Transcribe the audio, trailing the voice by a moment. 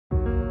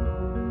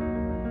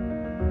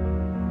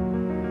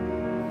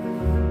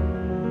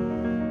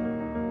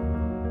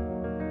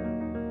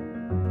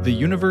The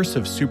universe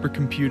of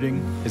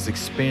supercomputing is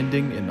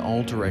expanding in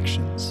all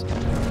directions.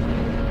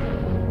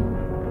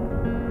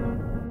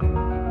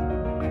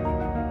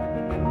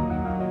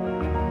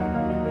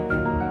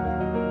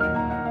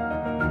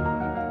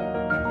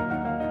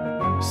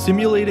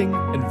 Simulating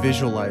and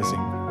visualizing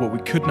what we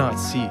could not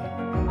see.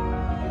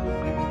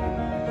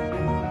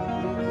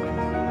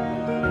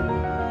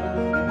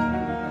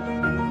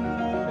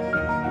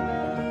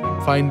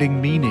 Finding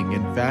meaning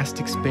in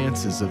vast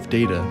expanses of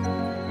data.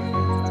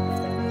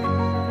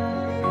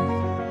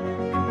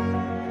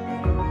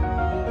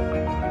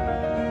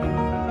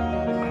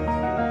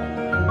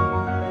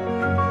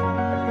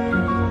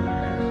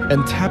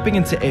 And tapping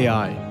into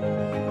AI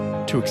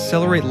to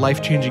accelerate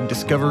life-changing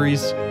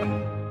discoveries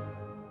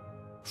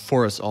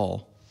for us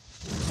all.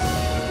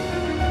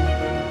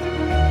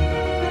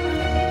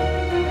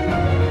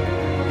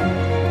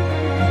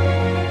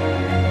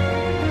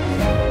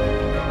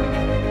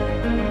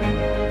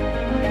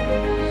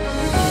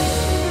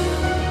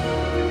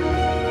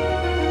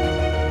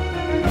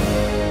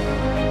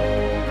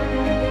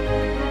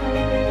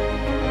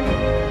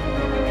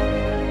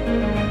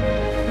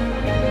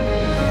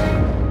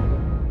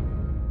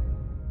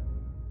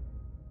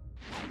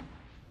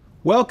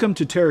 Welcome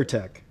to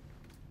Teratec.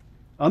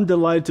 I'm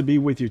delighted to be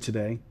with you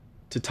today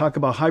to talk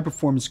about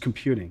high-performance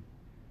computing,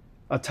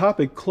 a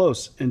topic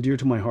close and dear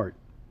to my heart.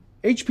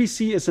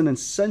 HPC is an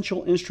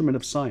essential instrument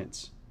of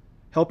science,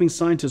 helping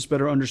scientists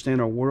better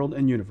understand our world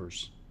and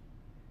universe.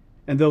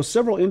 And though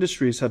several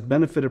industries have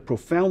benefited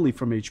profoundly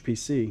from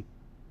HPC,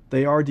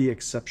 they are the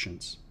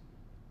exceptions.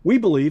 We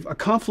believe a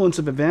confluence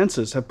of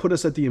advances have put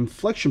us at the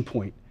inflection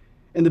point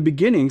in the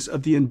beginnings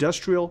of the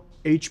industrial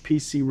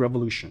HPC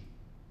revolution.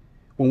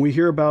 When we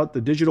hear about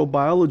the digital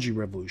biology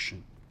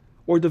revolution,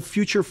 or the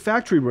future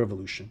factory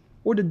revolution,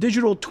 or the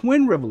digital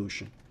twin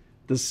revolution,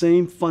 the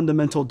same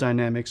fundamental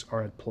dynamics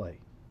are at play.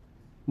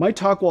 My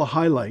talk will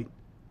highlight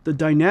the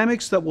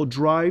dynamics that will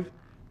drive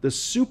the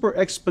super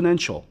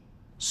exponential,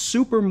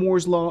 super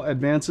Moore's law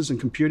advances in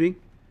computing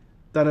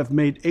that have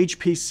made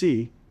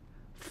HPC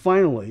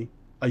finally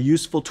a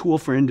useful tool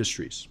for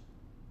industries.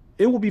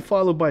 It will be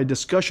followed by a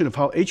discussion of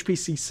how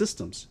HPC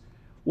systems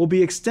will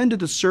be extended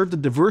to serve the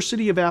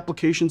diversity of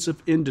applications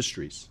of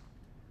industries.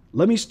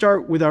 Let me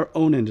start with our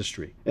own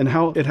industry and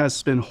how it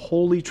has been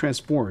wholly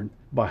transformed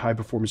by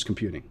high-performance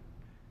computing.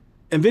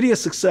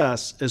 NVIDIA's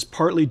success is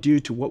partly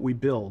due to what we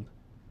build,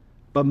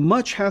 but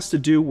much has to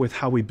do with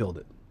how we build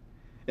it.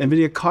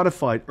 NVIDIA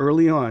codified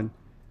early on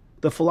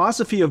the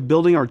philosophy of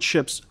building our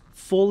chips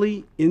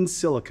fully in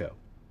silico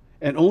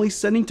and only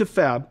sending to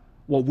fab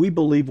what we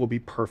believe will be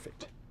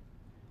perfect.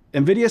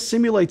 NVIDIA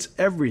simulates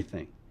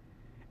everything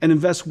and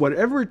invest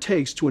whatever it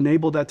takes to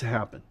enable that to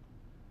happen.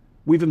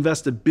 We've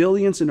invested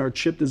billions in our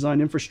chip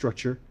design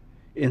infrastructure,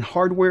 in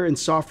hardware and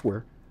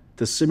software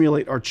to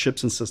simulate our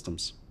chips and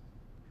systems.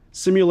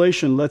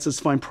 Simulation lets us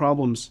find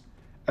problems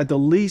at the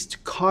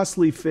least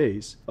costly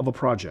phase of a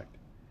project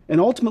and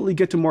ultimately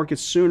get to market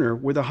sooner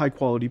with a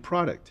high-quality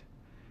product.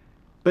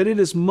 But it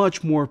is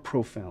much more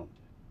profound.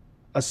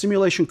 A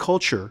simulation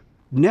culture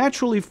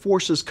naturally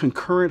forces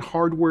concurrent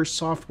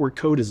hardware-software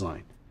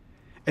co-design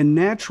and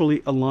naturally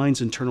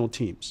aligns internal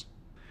teams.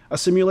 A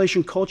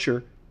simulation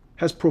culture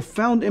has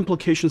profound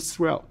implications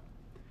throughout.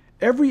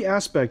 Every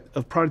aspect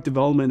of product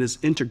development is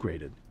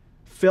integrated.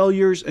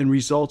 Failures and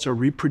results are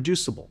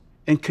reproducible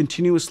and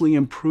continuously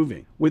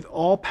improving, with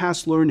all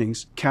past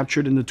learnings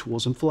captured in the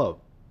tools and flow.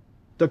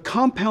 The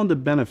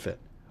compounded benefit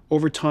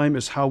over time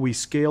is how we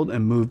scaled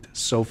and moved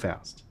so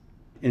fast.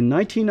 In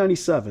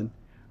 1997,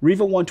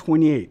 Riva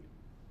 128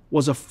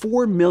 was a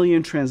 4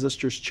 million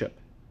transistors chip.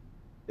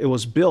 It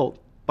was built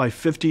by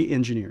 50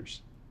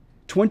 engineers.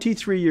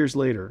 23 years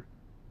later,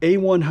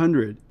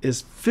 A100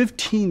 is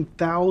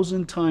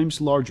 15,000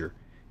 times larger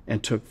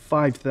and took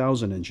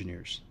 5,000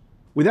 engineers.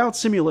 Without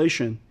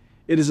simulation,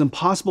 it is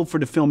impossible for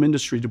the film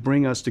industry to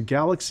bring us to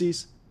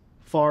galaxies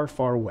far,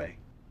 far away.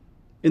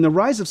 In The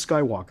Rise of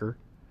Skywalker,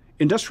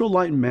 Industrial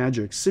Light and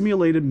Magic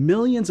simulated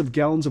millions of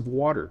gallons of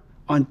water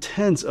on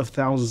tens of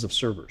thousands of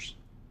servers.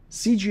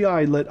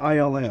 CGI let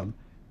ILM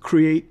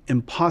create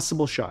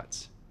impossible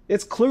shots.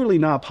 It's clearly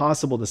not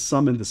possible to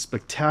summon the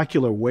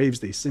spectacular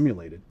waves they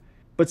simulated,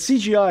 but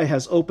CGI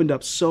has opened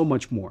up so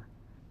much more.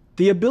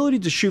 The ability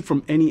to shoot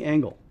from any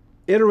angle,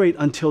 iterate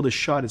until the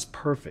shot is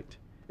perfect,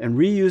 and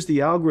reuse the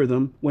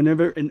algorithm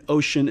whenever an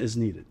ocean is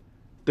needed.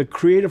 The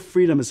creative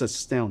freedom is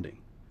astounding.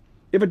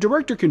 If a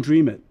director can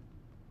dream it,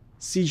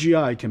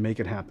 CGI can make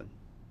it happen.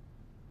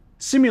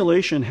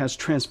 Simulation has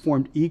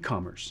transformed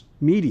e-commerce,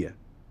 media,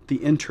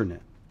 the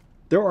internet.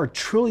 There are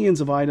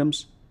trillions of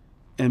items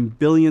and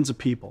billions of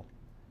people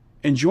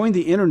enjoying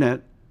the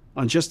internet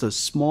on just a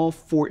small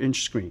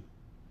 4-inch screen.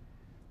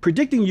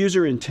 Predicting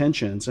user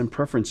intentions and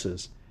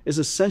preferences is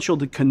essential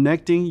to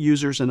connecting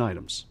users and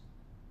items.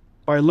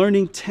 By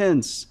learning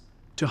tens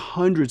to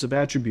hundreds of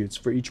attributes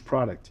for each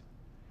product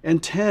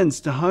and tens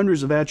to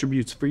hundreds of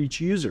attributes for each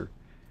user,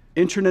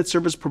 internet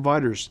service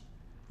providers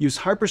use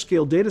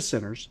hyperscale data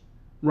centers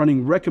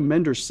running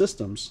recommender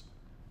systems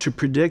to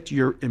predict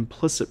your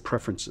implicit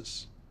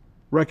preferences.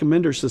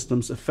 Recommender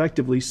systems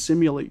effectively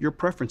simulate your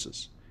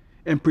preferences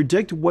and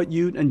predict what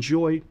you'd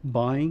enjoy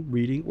buying,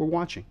 reading, or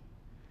watching.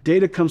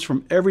 Data comes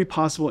from every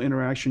possible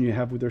interaction you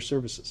have with their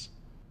services.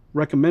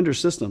 Recommender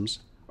systems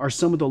are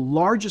some of the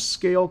largest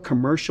scale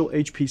commercial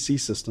HPC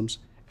systems,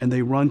 and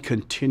they run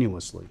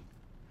continuously.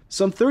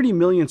 Some 30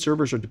 million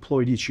servers are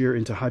deployed each year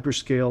into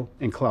hyperscale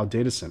and cloud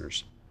data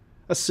centers.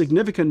 A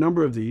significant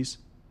number of these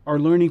are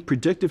learning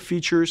predictive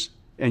features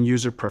and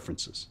user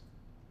preferences.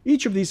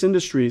 Each of these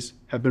industries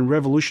have been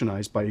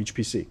revolutionized by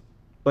HPC.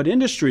 But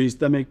industries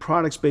that make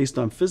products based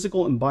on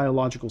physical and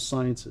biological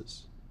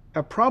sciences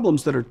have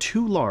problems that are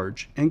too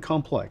large and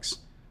complex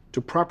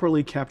to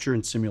properly capture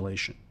in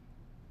simulation.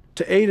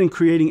 To aid in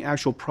creating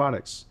actual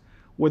products,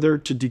 whether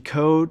to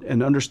decode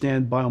and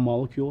understand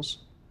biomolecules,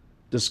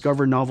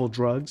 discover novel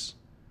drugs,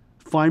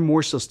 find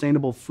more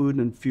sustainable food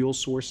and fuel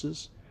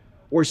sources,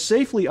 or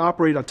safely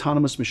operate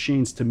autonomous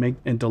machines to make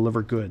and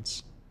deliver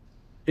goods.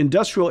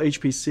 Industrial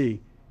HPC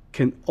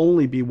can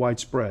only be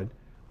widespread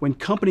when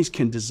companies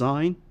can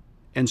design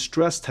and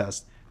stress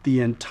test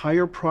the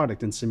entire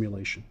product in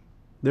simulation.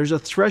 There's a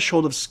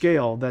threshold of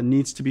scale that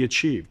needs to be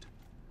achieved.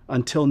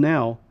 Until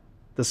now,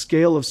 the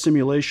scale of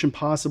simulation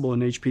possible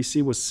in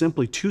HPC was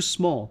simply too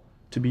small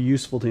to be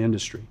useful to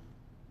industry.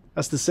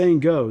 As the saying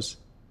goes,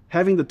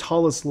 having the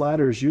tallest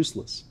ladder is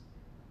useless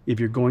if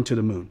you're going to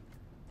the moon.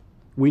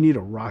 We need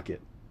a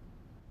rocket.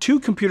 2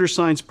 computer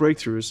science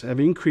breakthroughs have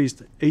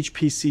increased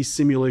HPC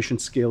simulation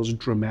scales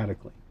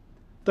dramatically.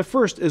 The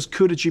first is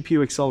CUDA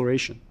GPU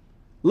acceleration.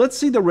 Let's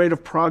see the rate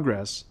of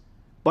progress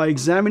by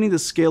examining the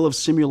scale of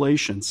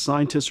simulation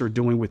scientists are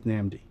doing with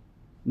NAMD.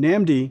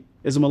 NAMD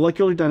is a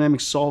molecular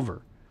dynamics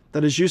solver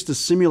that is used to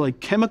simulate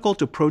chemical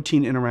to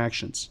protein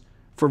interactions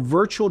for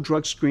virtual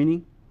drug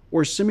screening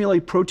or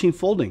simulate protein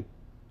folding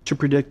to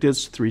predict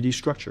its 3D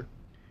structure.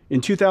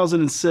 In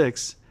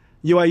 2006,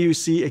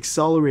 UIUC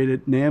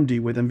accelerated NAMD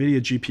with NVIDIA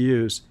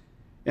GPUs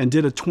and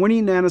did a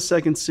 20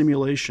 nanosecond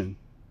simulation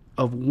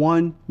of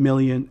 1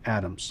 million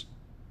atoms.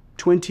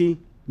 20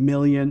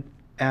 million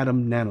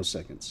atom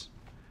nanoseconds.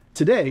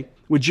 Today,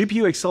 with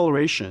GPU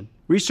acceleration,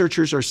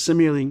 researchers are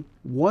simulating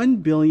 1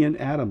 billion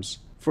atoms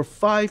for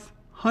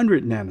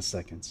 500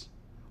 nanoseconds,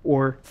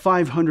 or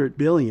 500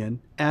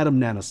 billion atom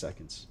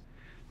nanoseconds.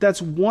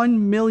 That's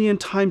 1 million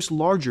times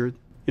larger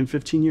in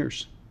 15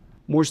 years.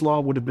 Moore's law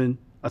would have been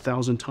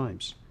 1,000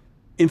 times.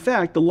 In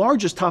fact, the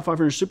largest top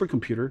 500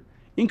 supercomputer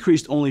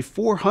increased only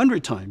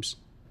 400 times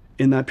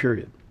in that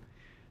period.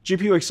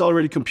 GPU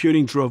accelerated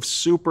computing drove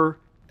super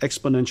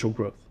exponential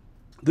growth.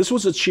 This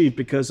was achieved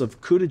because of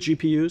CUDA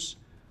GPUs,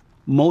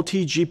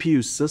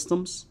 multi-GPU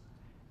systems,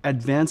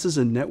 advances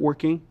in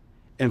networking,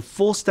 and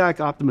full-stack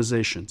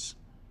optimizations.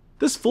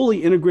 This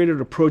fully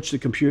integrated approach to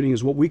computing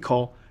is what we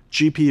call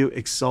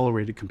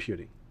GPU-accelerated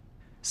computing.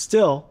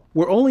 Still,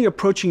 we're only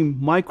approaching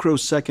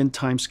microsecond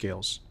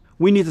timescales.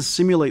 We need to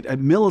simulate at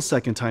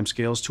millisecond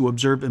timescales to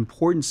observe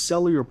important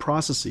cellular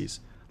processes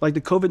like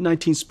the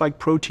COVID-19 spike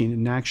protein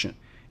in action,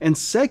 and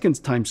seconds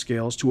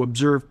timescales to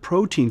observe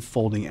protein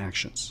folding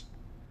actions.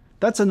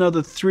 That's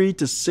another 3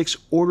 to 6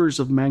 orders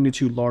of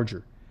magnitude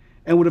larger,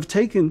 and would have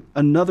taken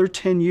another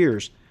 10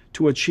 years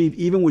to achieve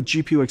even with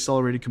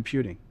GPU-accelerated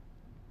computing.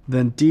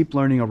 Then deep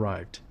learning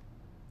arrived.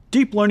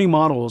 Deep learning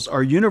models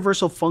are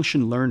universal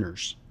function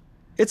learners.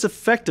 Its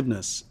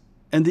effectiveness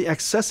and the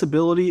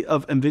accessibility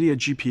of NVIDIA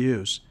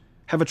GPUs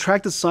have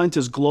attracted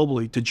scientists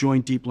globally to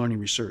join deep learning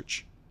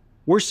research.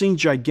 We're seeing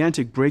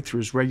gigantic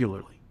breakthroughs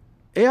regularly.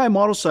 AI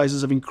model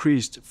sizes have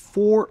increased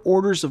 4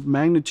 orders of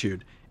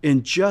magnitude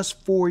in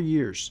just 4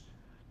 years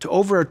to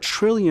over 1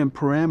 trillion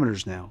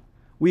parameters now.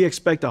 We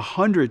expect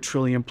 100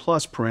 trillion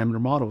plus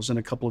parameter models in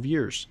a couple of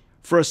years.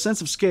 For a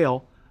sense of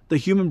scale, the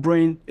human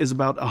brain is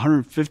about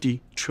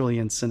 150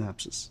 trillion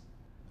synapses.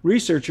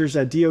 Researchers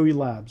at DOE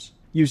Labs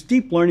use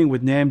deep learning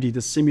with NAMD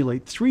to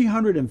simulate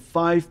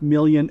 305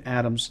 million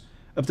atoms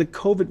of the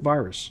COVID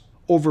virus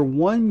over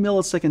 1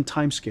 millisecond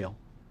timescale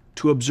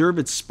to observe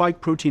its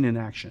spike protein in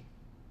action.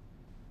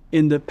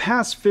 In the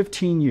past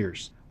 15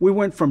 years, we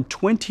went from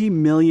 20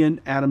 million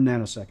atom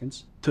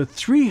nanoseconds to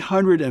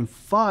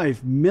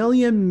 305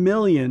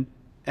 million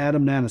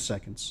atom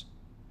nanoseconds,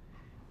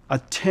 a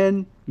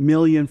 10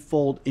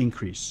 million-fold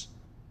increase.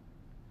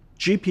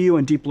 GPU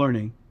and deep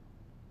learning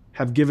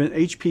have given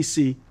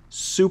HPC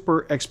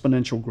super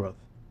exponential growth.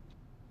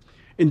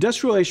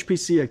 Industrial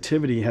HPC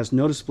activity has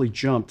noticeably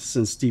jumped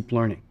since deep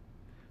learning,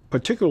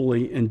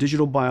 particularly in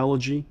digital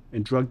biology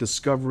and drug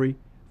discovery,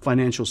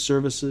 financial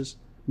services,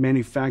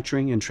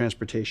 manufacturing, and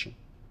transportation.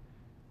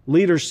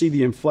 Leaders see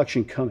the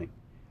inflection coming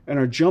and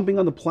are jumping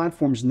on the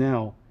platforms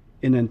now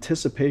in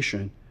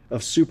anticipation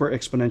of super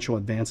exponential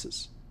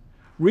advances.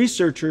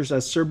 Researchers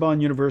at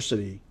Sorbonne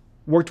University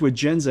worked with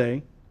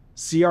Jensen,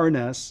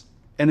 CRNS,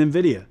 and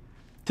NVIDIA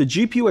to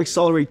GPU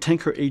accelerate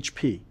Tanker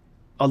HP,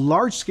 a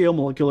large-scale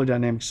molecular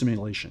dynamics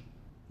simulation.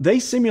 They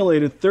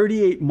simulated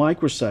 38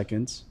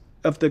 microseconds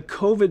of the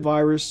COVID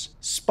virus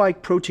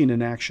spike protein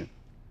in action.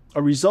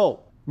 A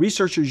result,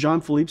 researcher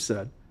Jean-Philippe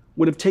said,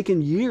 would have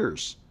taken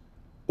years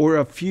or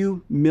a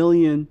few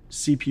million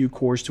CPU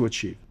cores to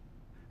achieve.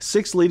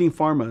 6 leading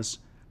pharmas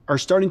are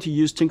starting to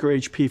use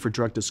TinkerHP for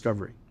drug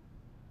discovery.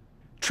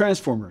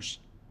 Transformers,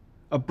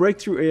 a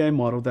breakthrough AI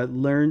model that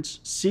learns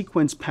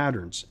sequence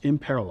patterns in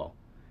parallel,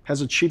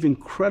 has achieved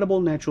incredible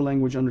natural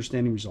language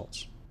understanding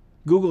results.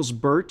 Google's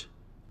BERT,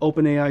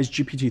 OpenAI's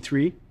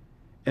GPT-3,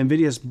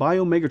 NVIDIA's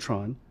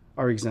BioMegatron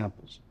are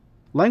examples.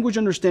 Language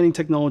understanding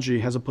technology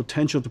has a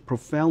potential to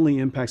profoundly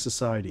impact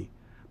society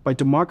by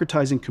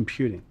democratizing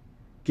computing,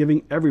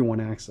 giving everyone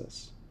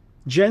access.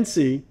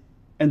 Jensen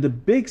and the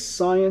Big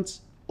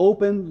Science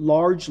Open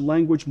Large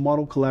Language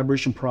Model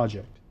Collaboration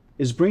Project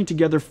is bringing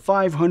together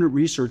 500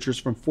 researchers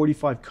from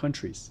 45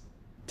 countries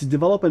to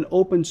develop an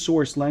open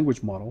source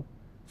language model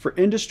for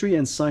industry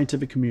and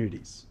scientific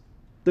communities.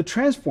 The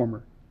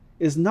Transformer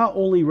is not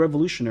only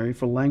revolutionary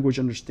for language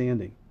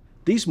understanding,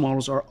 these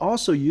models are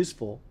also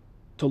useful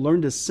to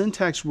learn the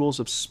syntax rules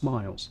of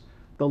smiles,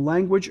 the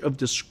language of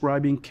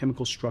describing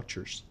chemical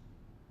structures,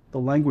 the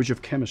language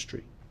of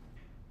chemistry.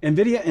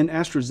 NVIDIA and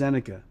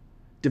AstraZeneca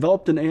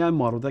developed an AI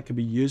model that could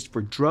be used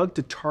for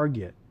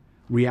drug-to-target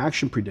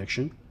reaction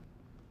prediction,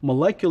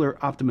 molecular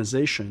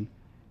optimization,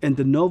 and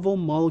de novo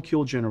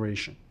molecule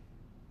generation.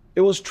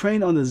 It was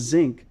trained on the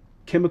zinc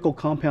chemical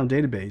compound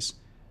database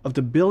of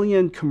the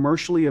billion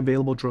commercially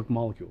available drug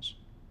molecules.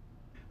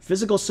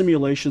 Physical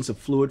simulations of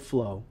fluid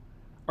flow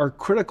are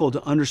critical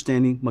to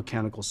understanding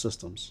mechanical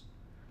systems,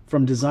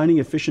 from designing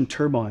efficient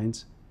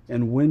turbines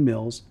and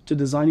windmills to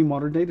designing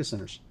modern data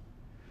centers.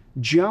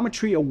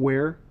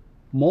 Geometry-aware,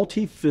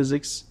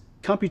 multi-physics,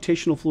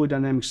 computational fluid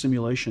dynamics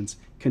simulations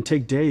can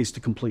take days to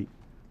complete,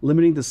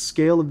 limiting the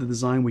scale of the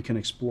design we can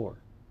explore.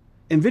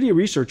 NVIDIA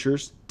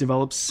researchers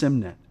developed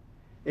SimNet,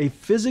 a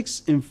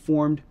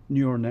physics-informed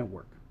neural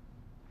network.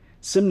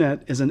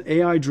 SimNet is an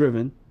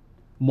AI-driven,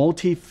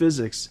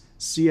 multi-physics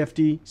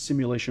CFD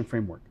simulation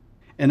framework,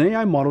 an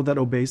AI model that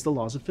obeys the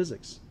laws of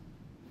physics.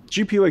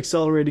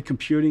 GPU-accelerated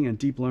computing and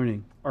deep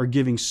learning are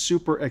giving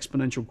super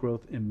exponential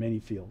growth in many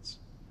fields.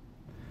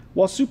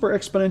 While super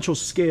exponential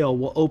scale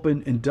will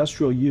open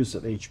industrial use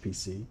of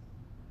HPC,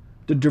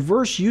 the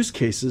diverse use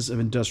cases of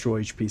industrial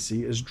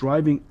HPC is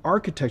driving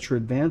architecture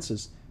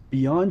advances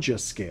beyond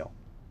just scale.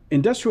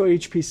 Industrial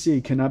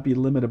HPC cannot be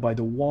limited by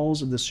the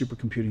walls of the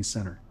supercomputing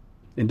center.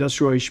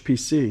 Industrial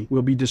HPC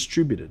will be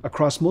distributed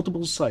across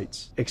multiple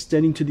sites,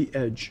 extending to the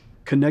edge,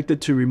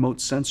 connected to remote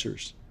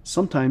sensors,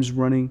 sometimes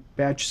running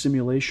batch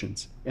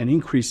simulations, and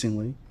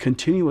increasingly,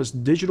 continuous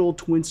digital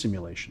twin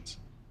simulations.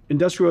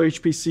 Industrial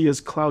HPC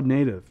is cloud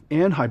native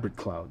and hybrid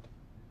cloud.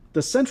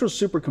 The central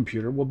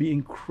supercomputer will be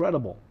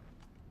incredible,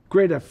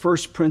 great at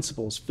first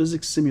principles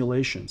physics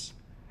simulations,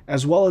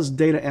 as well as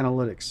data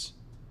analytics,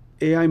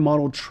 AI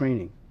model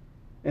training,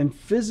 and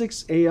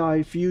physics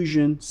AI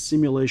fusion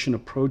simulation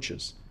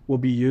approaches will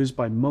be used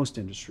by most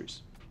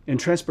industries. In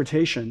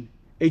transportation,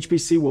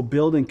 HPC will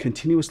build and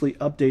continuously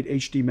update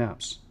HD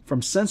maps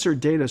from sensor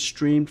data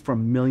streamed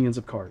from millions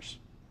of cars.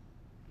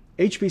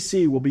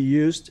 HPC will be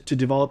used to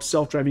develop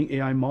self-driving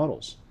AI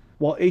models,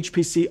 while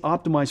HPC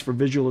optimized for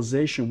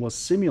visualization will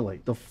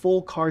simulate the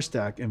full car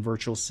stack in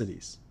virtual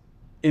cities.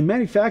 In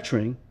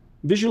manufacturing,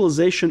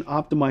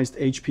 visualization-optimized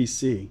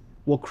HPC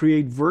will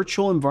create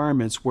virtual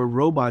environments where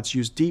robots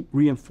use deep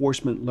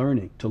reinforcement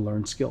learning to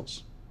learn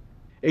skills.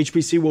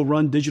 HPC will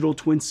run digital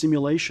twin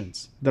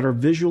simulations that are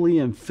visually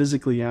and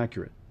physically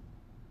accurate.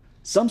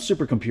 Some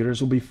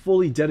supercomputers will be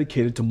fully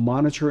dedicated to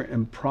monitor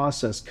and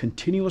process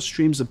continuous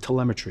streams of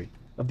telemetry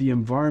of the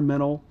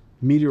environmental,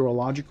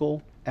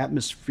 meteorological,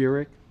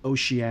 atmospheric,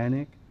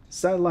 oceanic,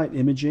 satellite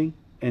imaging,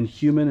 and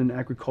human and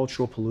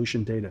agricultural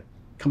pollution data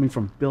coming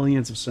from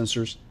billions of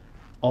sensors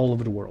all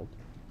over the world.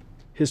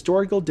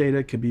 Historical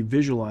data can be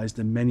visualized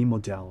in many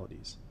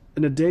modalities,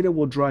 and the data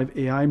will drive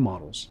AI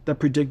models that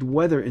predict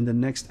weather in the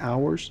next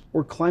hours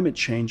or climate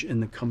change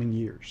in the coming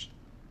years.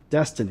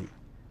 Destiny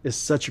is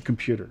such a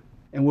computer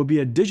and will be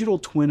a digital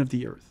twin of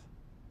the Earth.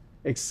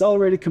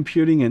 Accelerated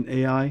computing and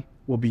AI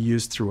will be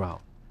used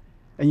throughout.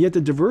 And yet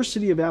the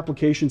diversity of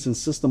applications and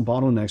system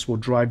bottlenecks will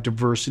drive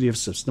diversity of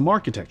system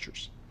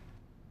architectures.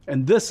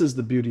 And this is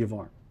the beauty of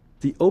ARM,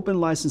 the open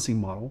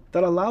licensing model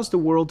that allows the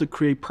world to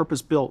create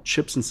purpose-built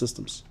chips and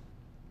systems.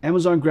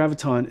 Amazon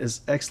Graviton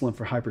is excellent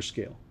for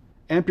hyperscale.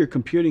 Ampere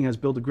Computing has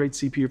built a great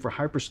CPU for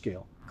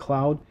hyperscale,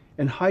 cloud,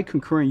 and high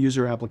concurrent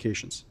user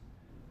applications.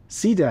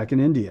 CDAC in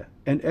India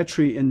and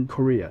ETRI in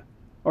Korea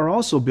are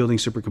also building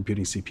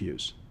supercomputing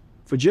CPUs.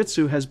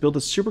 Fujitsu has built a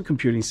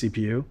supercomputing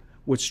CPU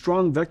with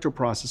strong vector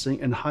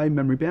processing and high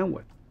memory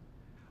bandwidth.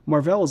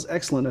 Marvell is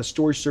excellent at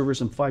storage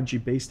servers and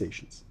 5G base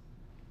stations.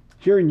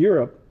 Here in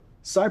Europe,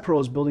 Cypro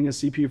is building a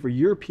CPU for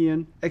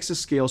European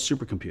exascale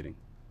supercomputing.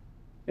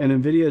 And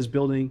NVIDIA is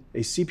building a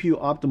CPU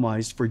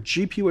optimized for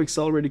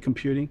GPU-accelerated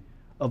computing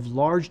of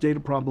large data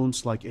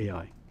problems like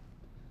AI.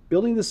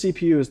 Building the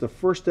CPU is the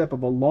first step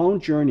of a long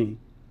journey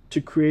to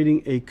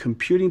creating a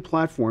computing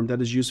platform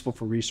that is useful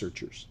for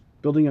researchers.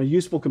 Building a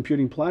useful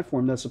computing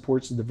platform that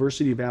supports the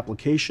diversity of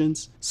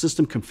applications,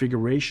 system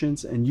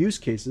configurations, and use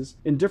cases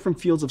in different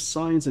fields of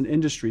science and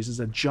industries is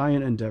a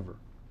giant endeavor.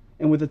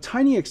 And with a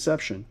tiny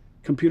exception,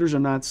 computers are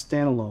not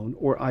standalone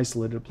or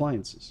isolated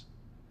appliances.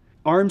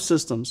 ARM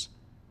systems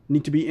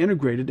need to be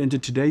integrated into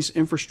today's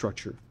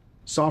infrastructure,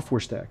 software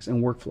stacks,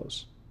 and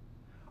workflows.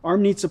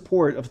 ARM needs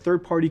support of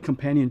third-party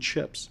companion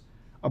chips,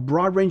 a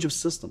broad range of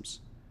systems,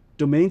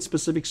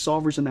 domain-specific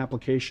solvers and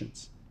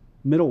applications,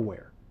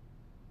 middleware,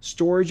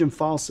 storage and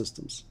file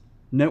systems,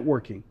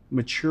 networking,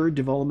 mature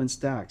development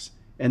stacks,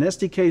 and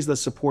SDKs that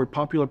support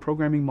popular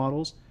programming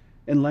models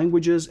and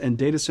languages and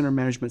data center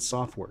management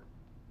software.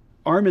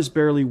 ARM is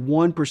barely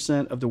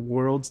 1% of the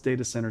world's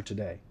data center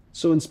today,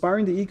 so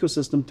inspiring the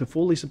ecosystem to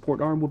fully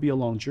support ARM will be a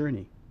long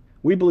journey.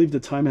 We believe the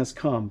time has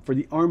come for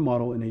the ARM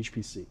model in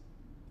HPC.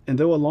 And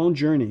though a long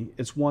journey,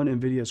 it's one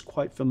NVIDIA is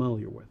quite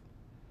familiar with.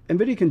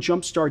 NVIDIA can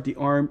jumpstart the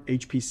ARM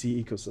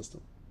HPC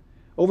ecosystem.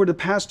 Over the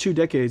past 2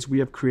 decades, we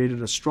have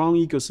created a strong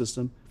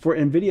ecosystem for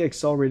NVIDIA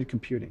accelerated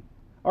computing.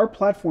 Our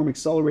platform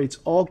accelerates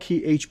all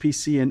key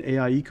HPC and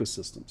AI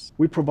ecosystems.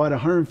 We provide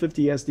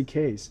 150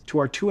 SDKs to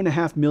our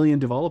 2.5 million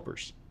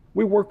developers.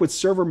 We work with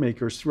server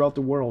makers throughout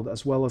the world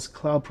as well as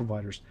cloud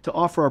providers to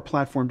offer our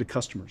platform to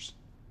customers.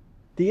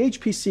 The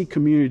HPC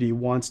community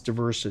wants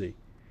diversity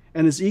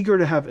and is eager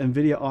to have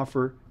NVIDIA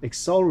offer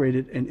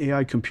accelerated and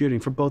AI computing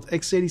for both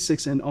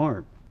x86 and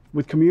ARM.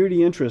 With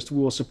community interest,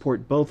 we will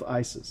support both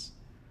ICEs,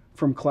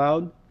 from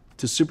cloud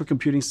to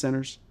supercomputing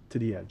centers to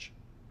the edge.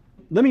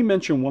 Let me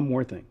mention one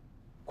more thing.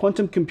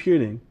 Quantum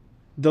computing,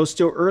 though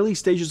still early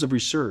stages of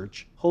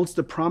research, holds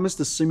the promise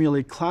to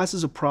simulate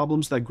classes of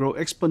problems that grow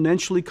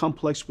exponentially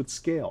complex with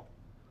scale,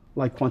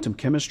 like quantum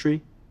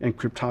chemistry and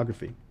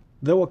cryptography.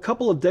 Though a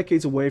couple of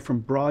decades away from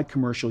broad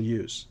commercial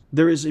use,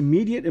 there is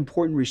immediate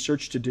important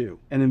research to do,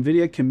 and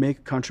NVIDIA can make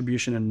a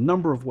contribution in a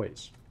number of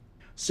ways.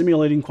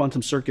 Simulating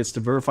quantum circuits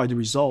to verify the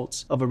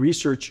results of a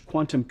research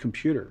quantum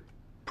computer,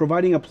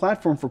 providing a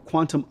platform for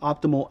quantum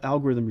optimal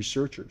algorithm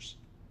researchers,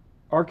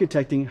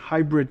 architecting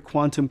hybrid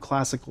quantum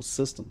classical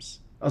systems,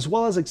 as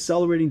well as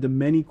accelerating the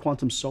many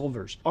quantum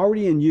solvers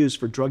already in use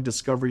for drug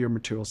discovery or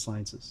material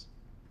sciences.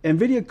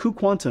 NVIDIA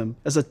cuQuantum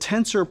is a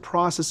tensor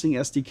processing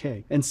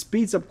SDK and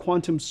speeds up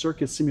quantum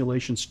circuit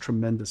simulations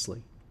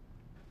tremendously.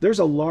 There's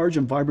a large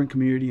and vibrant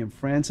community in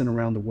France and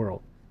around the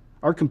world.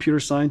 Our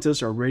computer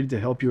scientists are ready to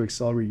help you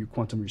accelerate your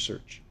quantum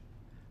research.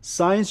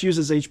 Science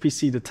uses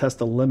HPC to test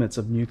the limits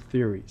of new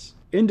theories.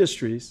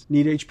 Industries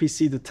need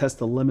HPC to test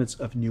the limits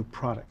of new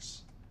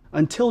products.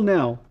 Until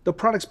now, the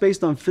products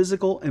based on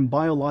physical and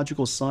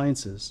biological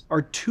sciences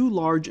are too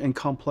large and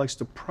complex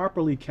to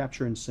properly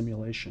capture in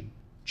simulation.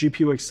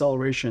 GPU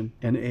acceleration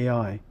and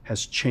AI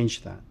has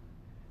changed that.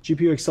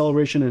 GPU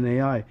acceleration and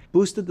AI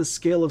boosted the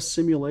scale of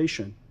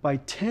simulation by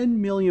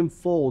 10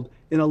 million-fold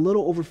in a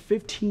little over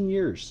 15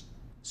 years.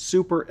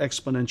 Super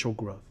exponential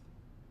growth.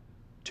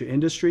 To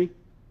industry,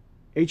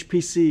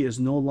 HPC is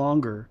no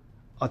longer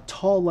a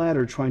tall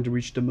ladder trying to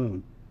reach the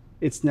moon.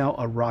 It's now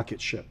a rocket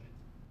ship.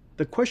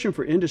 The question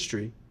for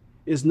industry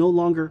is no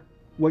longer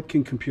what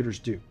can computers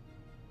do.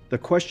 The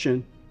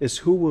question is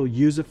who will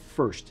use it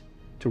first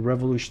to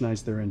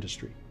revolutionize their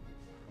industry.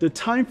 The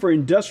time for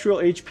industrial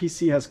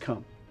HPC has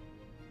come.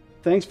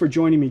 Thanks for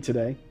joining me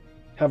today.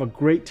 Have a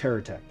great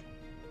Teratec.